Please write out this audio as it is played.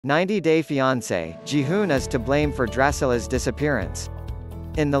90-Day Fiancé, Jihoon is to blame for Dracilla's disappearance.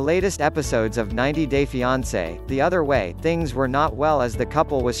 In the latest episodes of 90-Day Fiancé, the other way, things were not well as the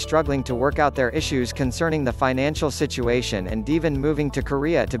couple was struggling to work out their issues concerning the financial situation and Devon moving to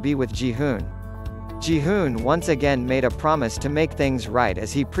Korea to be with Jihoon. Jihoon once again made a promise to make things right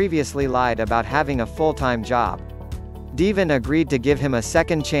as he previously lied about having a full-time job. Devon agreed to give him a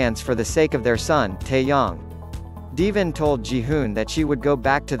second chance for the sake of their son, Taeyong. Devon told Jihoon that she would go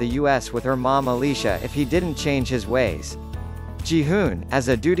back to the US with her mom Alicia if he didn't change his ways. Jihoon, as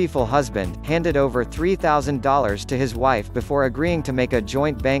a dutiful husband, handed over $3,000 to his wife before agreeing to make a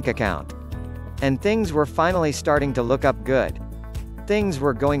joint bank account. And things were finally starting to look up good. Things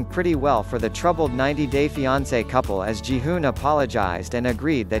were going pretty well for the troubled 90-Day Fiancé couple as Jihoon apologized and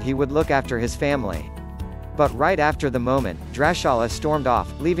agreed that he would look after his family. But right after the moment, Dracilla stormed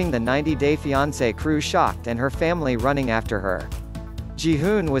off, leaving the 90-Day Fiancé crew shocked and her family running after her.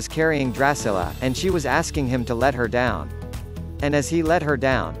 Jihoon was carrying Dracilla, and she was asking him to let her down. And as he let her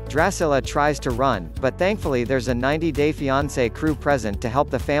down, Dracilla tries to run, but thankfully there's a 90-Day Fiancé crew present to help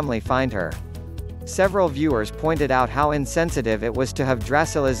the family find her. Several viewers pointed out how insensitive it was to have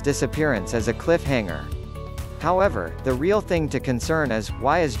Dracilla's disappearance as a cliffhanger. However, the real thing to concern is,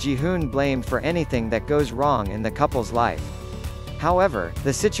 why is Jihoon blamed for anything that goes wrong in the couple's life? However,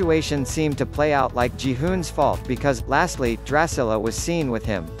 the situation seemed to play out like Jihoon's fault because, lastly, Dracilla was seen with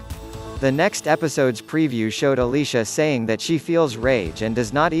him. The next episode's preview showed Alicia saying that she feels rage and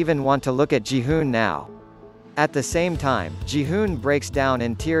does not even want to look at Jihoon now. At the same time, Jihoon breaks down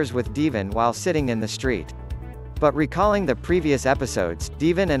in tears with Devon while sitting in the street. But recalling the previous episodes,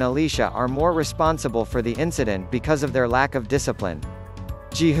 Devon and Alicia are more responsible for the incident because of their lack of discipline.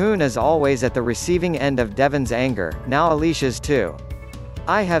 Jihoon is always at the receiving end of Devon's anger, now Alicia's too.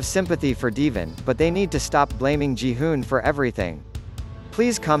 I have sympathy for Devon, but they need to stop blaming Jihoon for everything.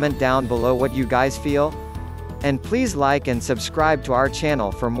 Please comment down below what you guys feel. And please like and subscribe to our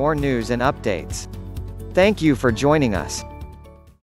channel for more news and updates. Thank you for joining us.